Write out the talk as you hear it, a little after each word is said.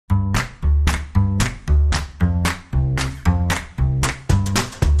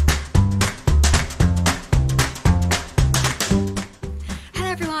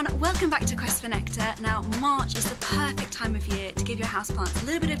winter. Now March is the perfect time of year to give your houseplants a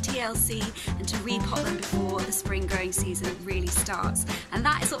little bit of TLC and to repot them before the spring growing season really starts. And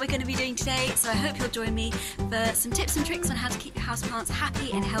that is what we're going to be doing today, so I hope you'll join me for some tips and tricks on how to keep your houseplants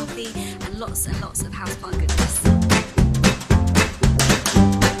happy and healthy and lots of houseplant goodness.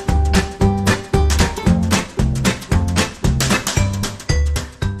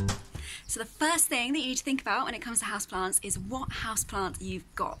 So the first thing that you need to think about when it comes to houseplants is what houseplant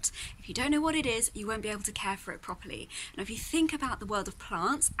you've got. If you don't know what it is, you won't be able to care for it properly. Now if you think about the world of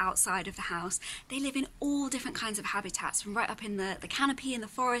plants outside of the house, they live in all different kinds of habitats, from right up in the canopy in the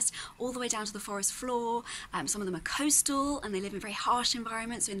forest, all the way down to the forest floor. Some of them are coastal and they live in very harsh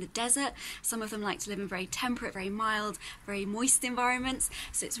environments, so in the desert. Some of them like to live in very temperate, very mild, very moist environments.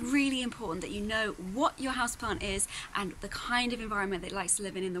 So it's really important that you know what your houseplant is and the kind of environment that it likes to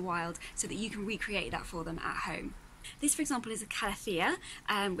live in the wild, so that you can recreate that for them at home. This, for example, is a calathea,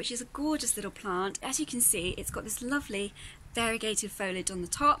 which is a gorgeous little plant. As you can see, it's got this lovely variegated foliage on the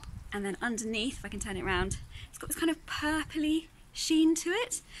top, and then underneath, if I can turn it around, it's got this kind of purpley sheen to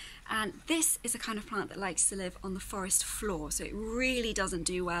it. And this is a kind of plant that likes to live on the forest floor, so it really doesn't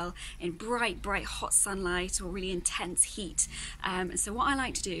do well in bright hot sunlight or really intense heat. And so what I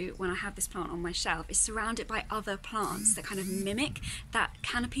like to do when I have this plant on my shelf is surround it by other plants that kind of mimic that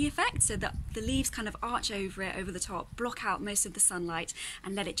canopy effect, so that the leaves kind of arch over it, over the top, block out most of the sunlight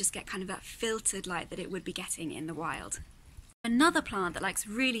and let it just get kind of that filtered light that it would be getting in the wild. Another plant that likes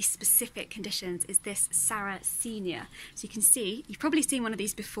really specific conditions is this Sarracenia. So you can see, you've probably seen one of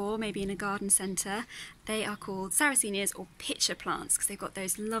these before, maybe in a garden centre. They are called Sarracenias or pitcher plants because they've got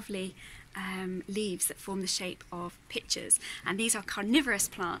those lovely leaves that form the shape of pitchers. And these are carnivorous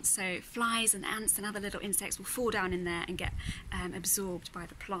plants, so flies and ants and other little insects will fall down in there and get absorbed by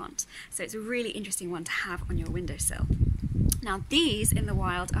the plant. So it's a really interesting one to have on your windowsill. Now these in the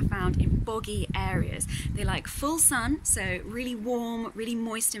wild are found in boggy areas. They like full sun, so really warm, really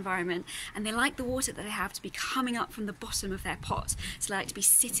moist environment, and they like the water that they have to be coming up from the bottom of their pot. So they like to be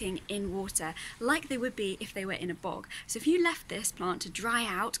sitting in water like they would be if they were in a bog. So if you left this plant to dry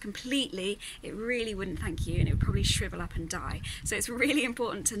out completely, it really wouldn't thank you and it would probably shrivel up and die. So it's really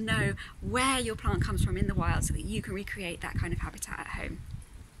important to know where your plant comes from in the wild so that you can recreate that kind of habitat at home.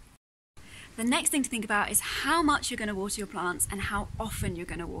 The next thing to think about is how much you're going to water your plants and how often you're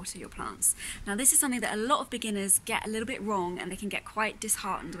going to water your plants. Now this is something that a lot of beginners get a little bit wrong, and they can get quite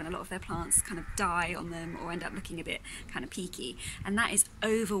disheartened when a lot of their plants kind of die on them or end up looking a bit kind of peaky, and that is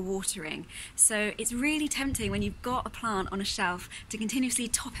over watering. So it's really tempting when you've got a plant on a shelf to continuously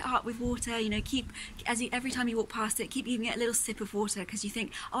top it up with water, you know, every time you walk past it, keep giving it a little sip of water because you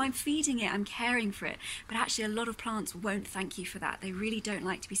think, oh, I'm feeding it, I'm caring for it. But actually a lot of plants won't thank you for that. They really don't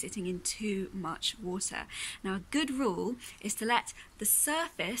like to be sitting in too much water. Now a good rule is to let the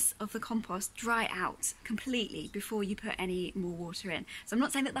surface of the compost dry out completely before you put any more water in. So I'm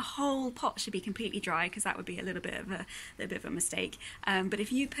not saying that the whole pot should be completely dry, because that would be a little bit of a mistake. But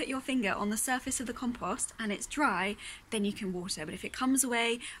if you put your finger on the surface of the compost and it's dry, then you can water. But if it comes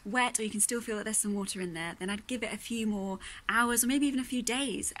away wet or you can still feel that there's some water in there, then I'd give it a few more hours or maybe even a few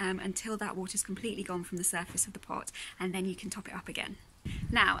days until that water's completely gone from the surface of the pot, and then you can top it up again.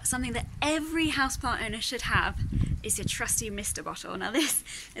 Now, something that every houseplant owner should have is your trusty mister bottle. Now this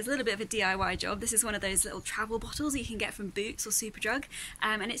is a little bit of a DIY job. This is one of those little travel bottles you can get from Boots or Superdrug,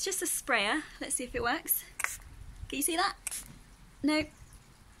 and it's just a sprayer. Let's see if it works. Can you see that? No.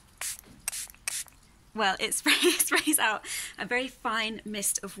 Well, it sprays out a very fine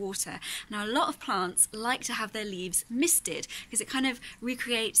mist of water. Now, a lot of plants like to have their leaves misted because it kind of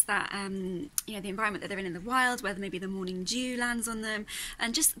recreates that, you know, the environment that they're in the wild, where maybe the morning dew lands on them,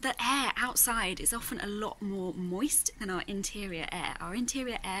 and just the air outside is often a lot more moist than our interior air. Our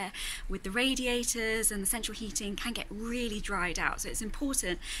interior air, with the radiators and the central heating, can get really dried out. So it's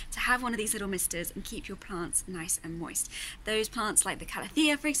important to have one of these little misters and keep your plants nice and moist. Those plants like the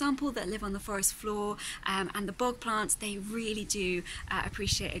calathea, for example, that live on the forest floor, and the bog plants, they really do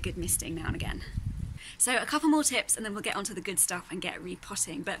appreciate a good misting now and again. So a couple more tips and then we'll get onto the good stuff and get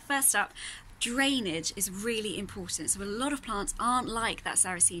repotting. But first up, drainage is really important. So a lot of plants aren't like that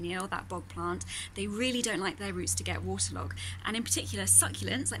Sarracenia or that bog plant. They really don't like their roots to get waterlogged. And in particular,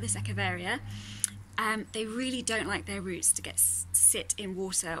 succulents like this Echeveria, they really don't like their roots to sit in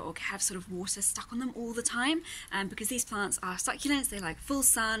water or have sort of water stuck on them all the time, because these plants are succulents. They like full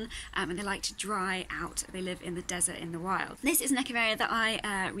sun, and they like to dry out. They live in the desert in the wild. This is an Echeveria that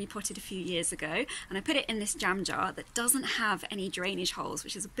I repotted a few years ago, and I put it in this jam jar that doesn't have any drainage holes,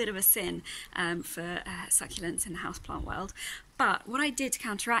 which is a bit of a sin for succulents in the houseplant world. But what I did to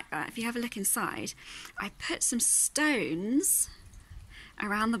counteract that, if you have a look inside, I put some stones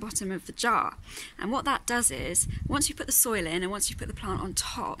around the bottom of the jar. And what that does is, once you put the soil in and once you put the plant on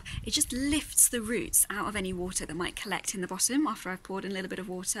top, it just lifts the roots out of any water that might collect in the bottom after I've poured in a little bit of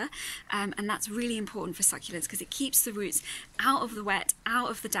water. And that's really important for succulents because it keeps the roots out of the wet, out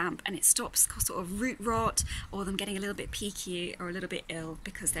of the damp, and it stops sort of root rot or them getting a little bit peaky or a little bit ill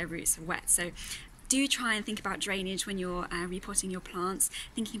because their roots are wet. So do try and think about drainage when you're repotting your plants,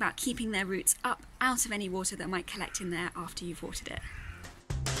 thinking about keeping their roots up out of any water that might collect in there after you've watered it.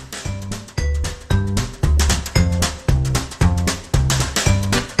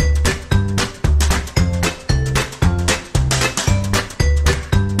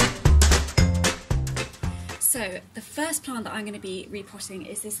 So the first plant that I'm going to be repotting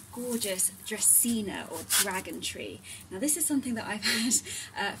is this gorgeous Dracaena or dragon tree. Now this is something that I've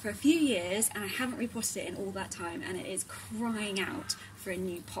had for a few years and I haven't repotted it in all that time, and it is crying out for a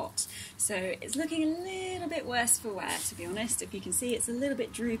new pot. So it's looking a little bit worse for wear, to be honest. If you can see, it's a little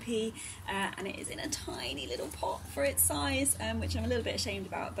bit droopy and it is in a tiny little pot for its size, which I'm a little bit ashamed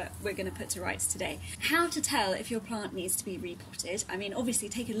about, but we're going to put to rights today. How to tell if your plant needs to be repotted? I mean, obviously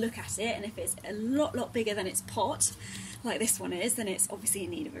take a look at it, and if it's a lot bigger than its pot, like this one is, then it's obviously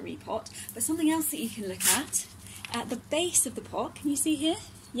in need of a repot. But something else that you can look at the base of the pot, can you see here?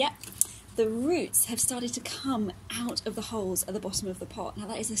 Yep. The roots have started to come out of the holes at the bottom of the pot. Now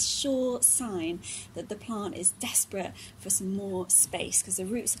that is a sure sign that the plant is desperate for some more space, because the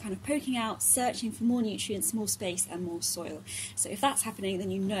roots are kind of poking out, searching for more nutrients, more space and more soil. So if that's happening,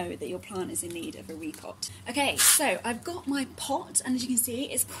 then you know that your plant is in need of a repot. Okay, so I've got my pot, and as you can see,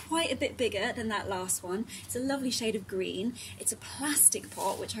 it's quite a bit bigger than that last one. It's a lovely shade of green. It's a plastic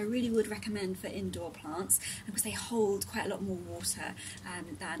pot, which I really would recommend for indoor plants because they hold quite a lot more water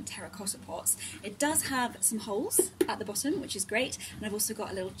than terracotta pots. It does have some holes at the bottom, which is great, and I've also got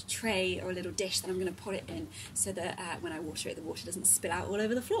a little tray or a little dish that I'm going to put it in so that when I water it, the water doesn't spill out all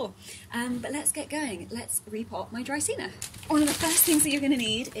over the floor. But let's get going. Let's repot my Dracaena. One of the first things that you're going to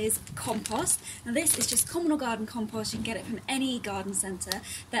need is compost. Now this is just common or garden compost. You can get it from any garden centre.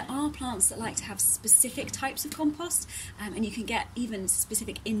 There are plants that like to have specific types of compost, and you can get even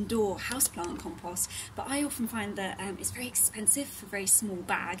specific indoor houseplant compost, but I often find that it's very expensive for a very small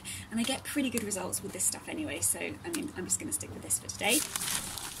bag, and I get pretty good results with this stuff anyway, so I mean, I'm just going to stick with this for today.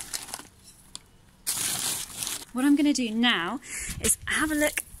 What I'm going to do now is have a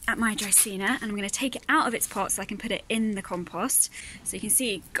look at my Dracaena, and I'm going to take it out of its pot so I can put it in the compost. So you can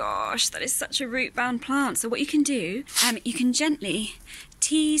see, gosh, that is such a root bound plant. So what you can do, you can gently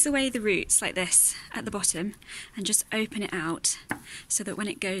tease away the roots like this at the bottom and just open it out so that when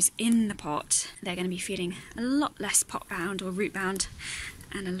it goes in the pot, they're going to be feeling a lot less pot bound or root bound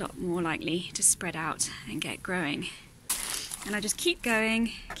and a lot more likely to spread out and get growing. And I just keep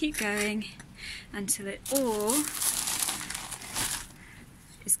going until it all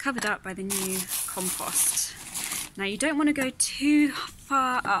is covered up by the new compost. Now you don't want to go too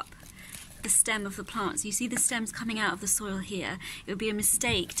far up the stem of the plant. So you see the stems coming out of the soil here. It would be a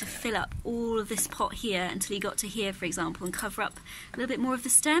mistake to fill up all of this pot here until you got to here, for example, and cover up a little bit more of the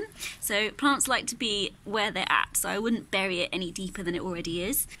stem. So plants like to be where they're at, so I wouldn't bury it any deeper than it already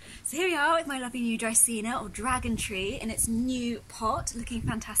is. So here we are with my lovely new Dracaena or dragon tree in its new pot, looking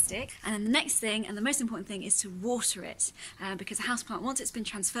fantastic. And then the next thing, and the most important thing, is to water it, because a houseplant, once it's been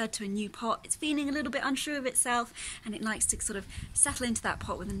transferred to a new pot, it's feeling a little bit unsure of itself, and it likes to sort of settle into that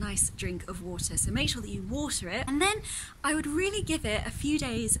pot with a nice drink of water. So make sure that you water it, and then I would really give it a few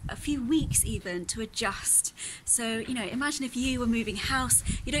days, a few weeks even, to adjust. So, you know, imagine if you were moving house,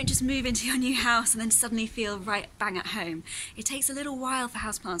 you don't just move into your new house and then suddenly feel right bang at home. It takes a little while for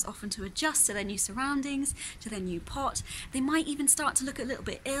houseplants often to adjust to their new surroundings, to their new pot. They might even start to look a little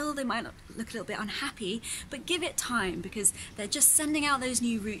bit ill, they might look a little bit unhappy, but give it time, because they're just sending out those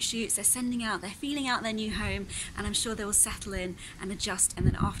new root shoots, they're feeling out their new home, and I'm sure they will settle in and adjust, and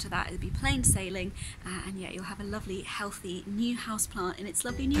then after that it'll be plain sailing, and yet you'll have a lovely, healthy new houseplant in its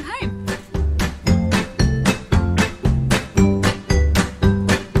lovely new home.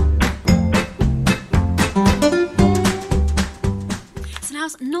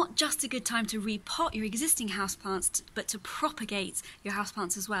 Now's not just a good time to repot your existing houseplants, but to propagate your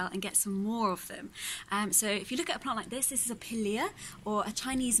houseplants as well and get some more of them. So if you look at a plant like this, this is a pilea, or a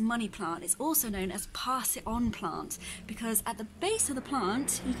Chinese money plant. It's also known as pass-it-on plant, because at the base of the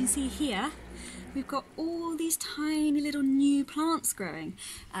plant, you can see here, we've got all these tiny little new plants growing,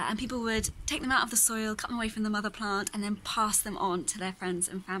 and people would take them out of the soil, cut them away from the mother plant, and then pass them on to their friends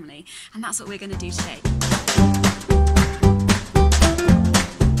and family. And that's what we're going to do today.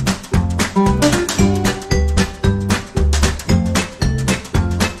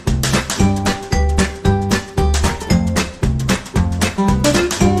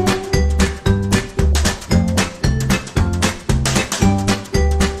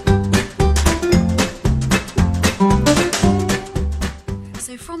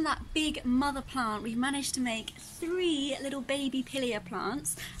 big mother plant, we've managed to make 3 little baby pilea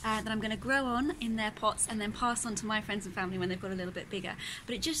plants that I'm going to grow on in their pots and then pass on to my friends and family when they've got a little bit bigger.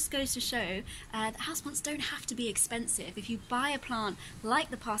 But it just goes to show that houseplants don't have to be expensive. If you buy a plant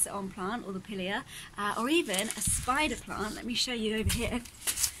like the pass it on plant or the pilea, or even a spider plant, let me show you over here.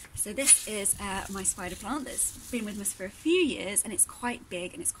 So this is my spider plant that's been with us for a few years, and it's quite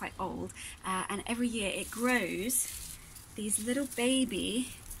big and it's quite old, and every year it grows these little baby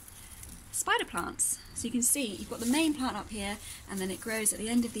spider plants. So you can see you've got the main plant up here, and then it grows at the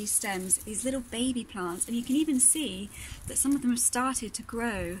end of these stems, these little baby plants, and you can even see that some of them have started to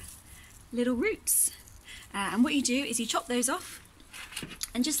grow little roots. And what you do is you chop those off,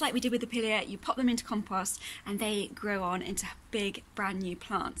 and just like we did with the pilea, you pop them into compost and they grow on into big brand new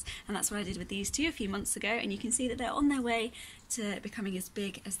plants. And that's what I did with these 2 a few months ago, and you can see that they're on their way to becoming as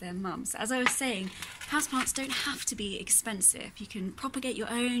big as their mums. As I was saying, houseplants don't have to be expensive. You can propagate your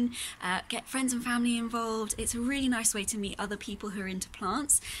own, get friends and family involved. It's a really nice way to meet other people who are into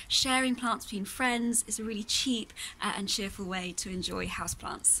plants. Sharing plants between friends is a really cheap and cheerful way to enjoy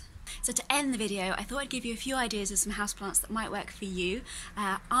houseplants. So to end the video, I thought I'd give you a few ideas of some houseplants that might work for you.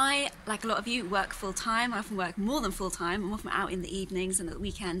 I, like a lot of you, work full-time. I often work more than full-time. I'm often out in the evenings and at the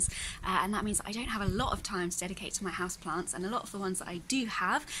weekends, and that means that I don't have a lot of time to dedicate to my houseplants, and a lot of the ones that I do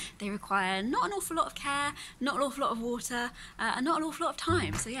have, they require not an awful lot of care, not an awful lot of water, and not an awful lot of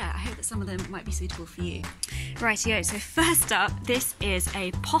time. So yeah, I hope that some of them might be suitable for you. Rightio, so first up, this is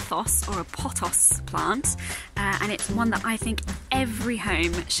a pothos or a potos plant, and it's one that I think every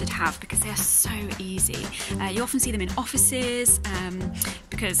home should have because they are so easy. You often see them in offices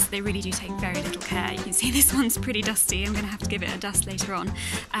because they really do take very little care. You can see this one's pretty dusty. I'm going to have to give it a dust later on,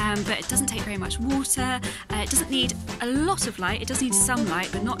 but it doesn't take very much water. It doesn't need a lot of light. It does need some light,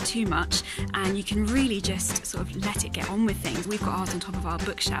 but not too much, and you can really just sort of let it get on with things. We've got ours on top of our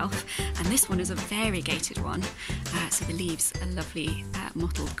bookshelf, and this one is a variegated one, so the leaves are lovely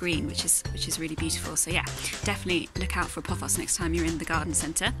mottled green, which is really beautiful. So yeah, definitely look out for a pothos next time you're in the garden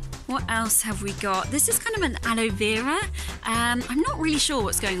centre. What else have we got? This is kind of an aloe vera. I'm not really sure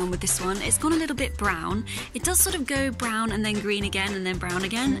what's going on with this one. It's gone a little bit brown. It does sort of go brown and then green again and then brown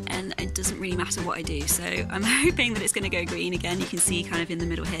again, and it doesn't really matter what I do. So I'm hoping that it's going to go green again. You can see kind of in the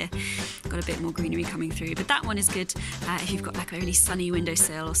middle here, got a bit more greenery coming through. But that one is good if you've got like a really sunny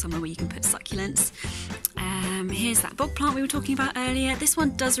windowsill or somewhere where you can put succulents. Here's that bog plant we were talking about earlier. This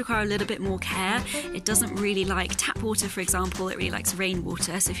one does require a little bit more care. It doesn't really like tap water, for example. It really likes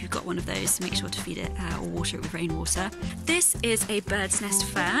rainwater, so if you've got one of those, make sure to feed it or water it with rainwater. This is a bird's nest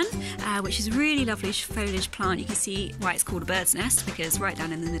fern, which is a really lovely foliage plant. You can see why it's called a bird's nest, because right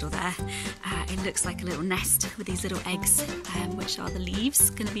down in the middle there, it looks like a little nest with these little eggs, which are the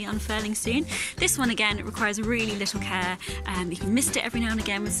leaves, going to be unfurling soon. This one, again, it requires really little care. You can mist it every now and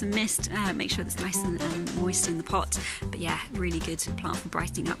again with some mist, make sure it's nice and moist in the pot. But yeah, really good plant for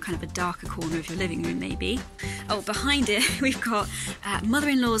brightening up kind of a darker corner of your living room maybe. Oh, behind it we've got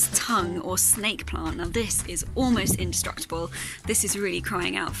mother-in-law's tongue or snake plant. Now this is almost indestructible. This is really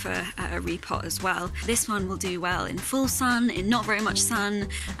crying out for a repot as well. This one will do well in full sun, in not very much sun,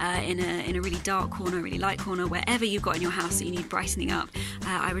 in a really dark corner, really light corner, wherever you've got in your house that you need brightening up.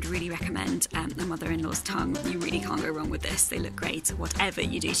 I would really recommend the mother-in-law's tongue. You really can't go wrong with this. They look great whatever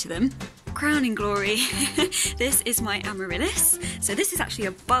you do to them. Crowning glory, this is my amaryllis. So this is actually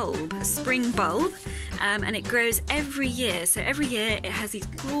a bulb, a spring bulb, and it grows every year. So every year it has these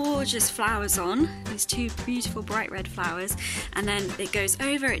gorgeous flowers on, these 2 beautiful bright red flowers, and then it goes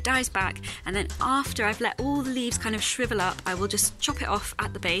over, it dies back, and then after I've let all the leaves kind of shrivel up, I will just chop it off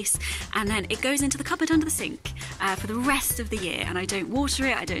at the base, and then it goes into the cupboard under the sink for the rest of the year, and I don't water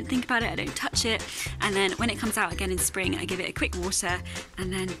it, I don't think about it, I don't touch it, and then when it comes out again in spring, I give it a quick water,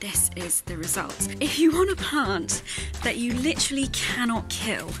 and then this is the result. If you want a plant that you literally cannot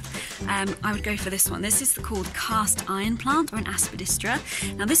kill, I would go for this one. This is called cast iron plant, or an aspidistra.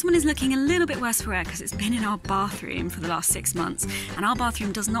 Now this one is looking a little bit worse for wear because it's been in our bathroom for the last 6 months, and our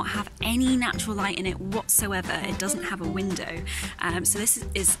bathroom does not have any natural light in it whatsoever. It doesn't have a window, so this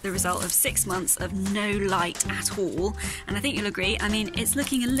is the result of 6 months of no light at all, and I think you'll agree. I mean, it's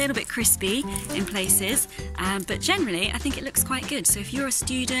looking a little bit crispy in places, but generally I think it looks quite good. So if you're a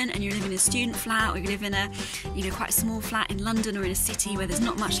student and you're living in a student flat, or you live in a quite a small flat in London or in a city where there's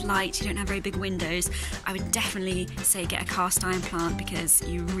not much light, you don't have very big windows, I would definitely say get a cast iron plant because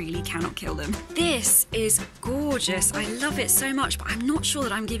you really cannot kill them. This is gorgeous. I love it so much, but I'm not sure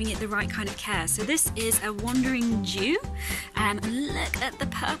that I'm giving it the right kind of care. So this is a Wandering Dew, and look at the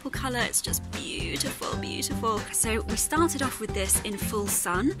purple colour. It's just beautiful, beautiful. So we started off with this in full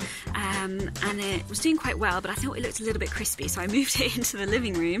sun, and it was doing quite well, but I thought it looked a little bit crispy, so I moved it into the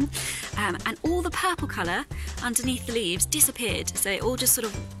living room, and all the purple colour underneath the leaves disappeared. So it all just sort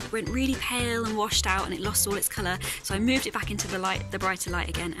of went really pale and washed out, and it lost all its colour. So I moved it back into the light, the brighter light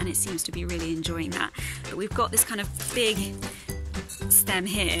again, and it seems to be really enjoying that. But we've got this kind of big stem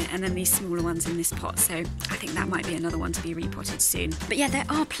here and then these smaller ones in this pot, so I think that might be another one to be repotted soon. But yeah, there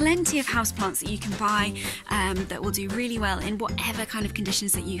are plenty of houseplants that you can buy that will do really well in whatever kind of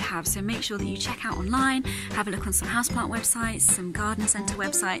conditions that you have, so make sure that you check out online, have a look on some houseplant websites, some garden centre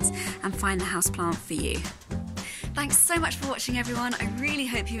websites, and find the houseplant for you. Thanks so much for watching, everyone. I really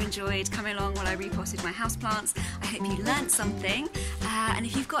hope you enjoyed coming along while I repotted my houseplants. I hope you learned something. And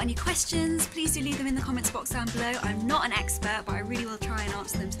if you've got any questions, please do leave them in the comments box down below. I'm not an expert, but I really will try and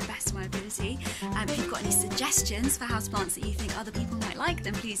answer them to the best of my ability. If you've got any suggestions for houseplants that you think other people might like,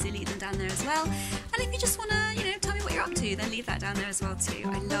 then please do leave them down there as well. And if you just want to, tell me what you're up to, then leave that down there as well too.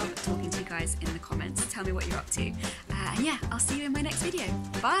 I love talking to you guys in the comments. Tell me what you're up to. And yeah, I'll see you in my next video.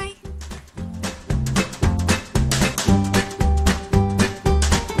 Bye!